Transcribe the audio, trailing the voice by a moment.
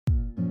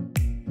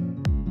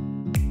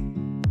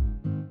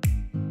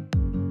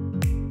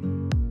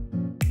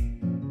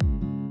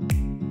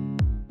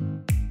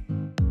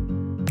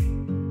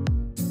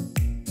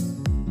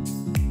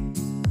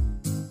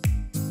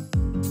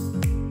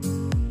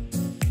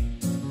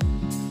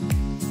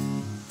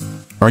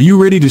Are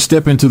you ready to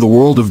step into the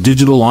world of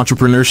digital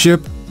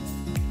entrepreneurship?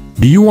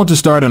 Do you want to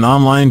start an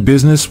online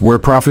business where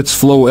profits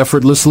flow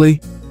effortlessly?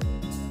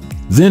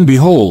 Then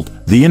behold,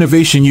 the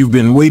innovation you've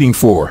been waiting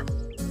for.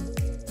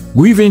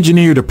 We've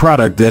engineered a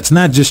product that's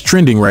not just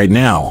trending right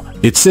now,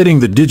 it's setting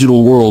the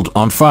digital world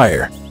on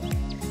fire.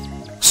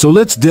 So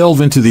let's delve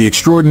into the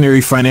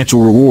extraordinary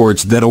financial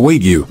rewards that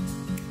await you.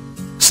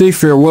 Say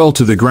farewell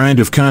to the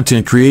grind of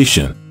content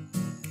creation.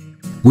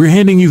 We're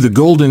handing you the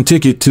golden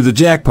ticket to the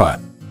jackpot.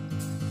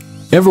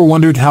 Ever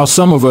wondered how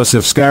some of us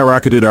have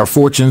skyrocketed our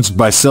fortunes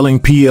by selling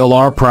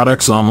PLR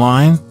products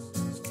online?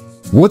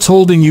 What's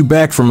holding you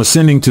back from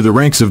ascending to the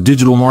ranks of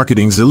digital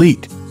marketing's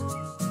elite?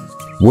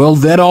 Well,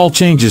 that all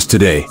changes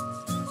today.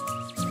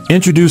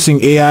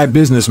 Introducing AI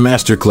Business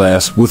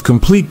Masterclass with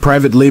complete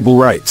private label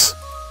rights.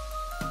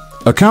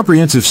 A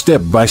comprehensive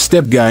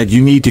step-by-step guide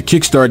you need to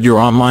kickstart your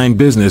online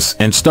business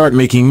and start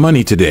making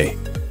money today.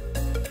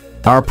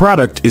 Our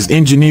product is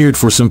engineered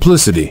for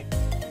simplicity,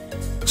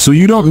 so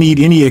you don't need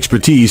any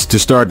expertise to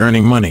start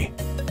earning money.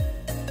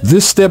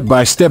 This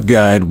step-by-step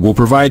guide will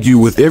provide you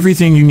with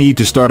everything you need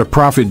to start a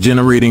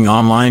profit-generating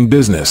online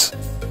business.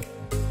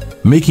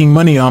 Making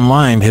money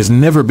online has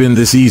never been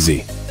this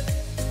easy.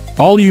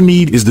 All you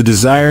need is the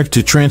desire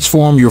to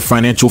transform your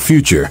financial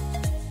future.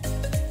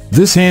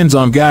 This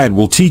hands-on guide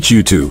will teach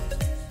you to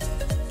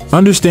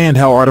understand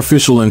how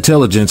artificial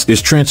intelligence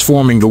is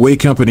transforming the way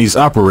companies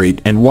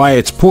operate and why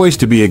it's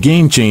poised to be a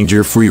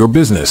game-changer for your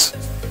business.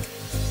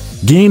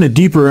 Gain a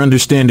deeper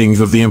understanding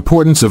of the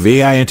importance of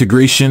AI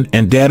integration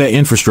and data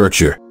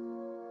infrastructure.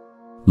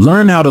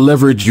 Learn how to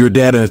leverage your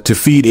data to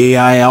feed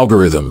AI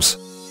algorithms.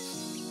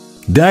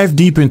 Dive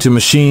deep into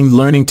machine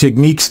learning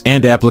techniques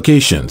and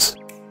applications.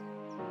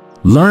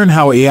 Learn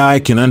how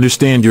AI can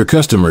understand your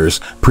customers,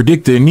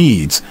 predict their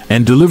needs,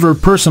 and deliver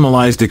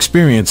personalized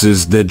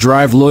experiences that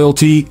drive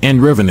loyalty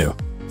and revenue.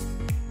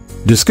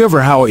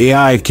 Discover how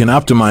AI can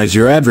optimize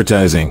your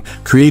advertising,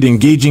 create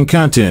engaging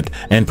content,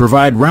 and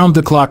provide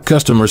round-the-clock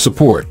customer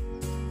support.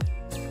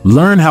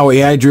 Learn how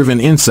AI-driven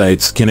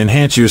insights can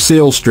enhance your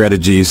sales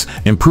strategies,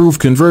 improve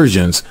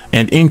conversions,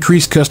 and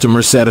increase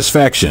customer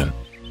satisfaction.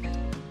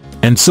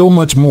 And so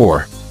much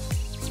more.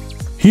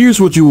 Here's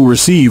what you will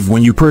receive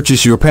when you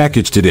purchase your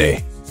package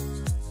today.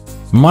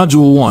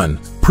 Module 1,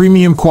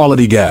 Premium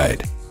Quality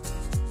Guide.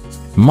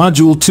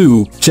 Module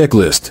 2,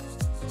 Checklist.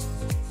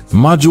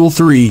 Module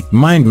 3,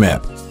 Mind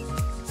Map.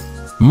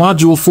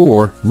 Module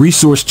 4,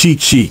 Resource Cheat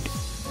Sheet.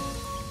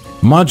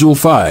 Module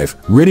 5,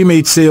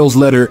 Ready-Made Sales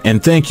Letter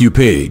and Thank You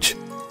Page.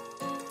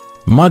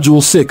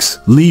 Module 6,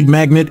 Lead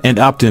Magnet and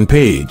Opt-in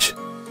Page.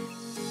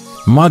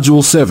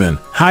 Module 7,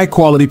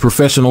 High-Quality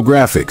Professional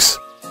Graphics.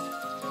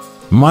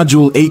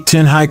 Module 8,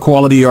 10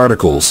 High-Quality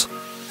Articles.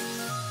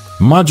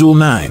 Module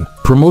 9,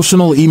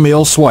 Promotional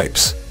Email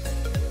Swipes.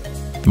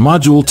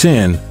 Module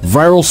 10,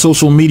 Viral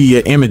Social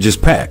Media Images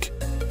Pack.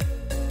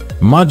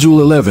 Module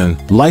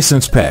 11,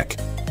 License Pack.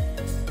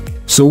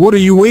 So what are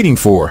you waiting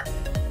for?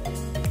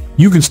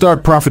 You can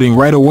start profiting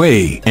right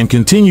away and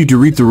continue to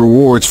reap the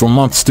rewards for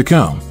months to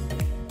come.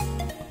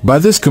 Buy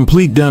this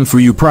complete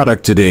done-for-you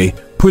product today,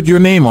 put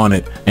your name on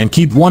it, and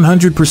keep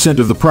 100%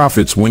 of the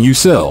profits when you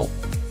sell.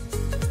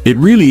 It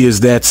really is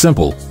that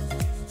simple.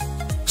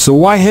 So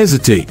why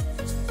hesitate?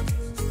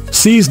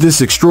 Seize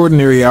this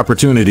extraordinary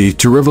opportunity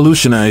to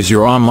revolutionize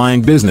your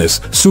online business,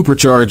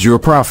 supercharge your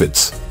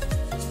profits.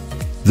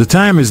 The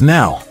time is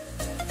now.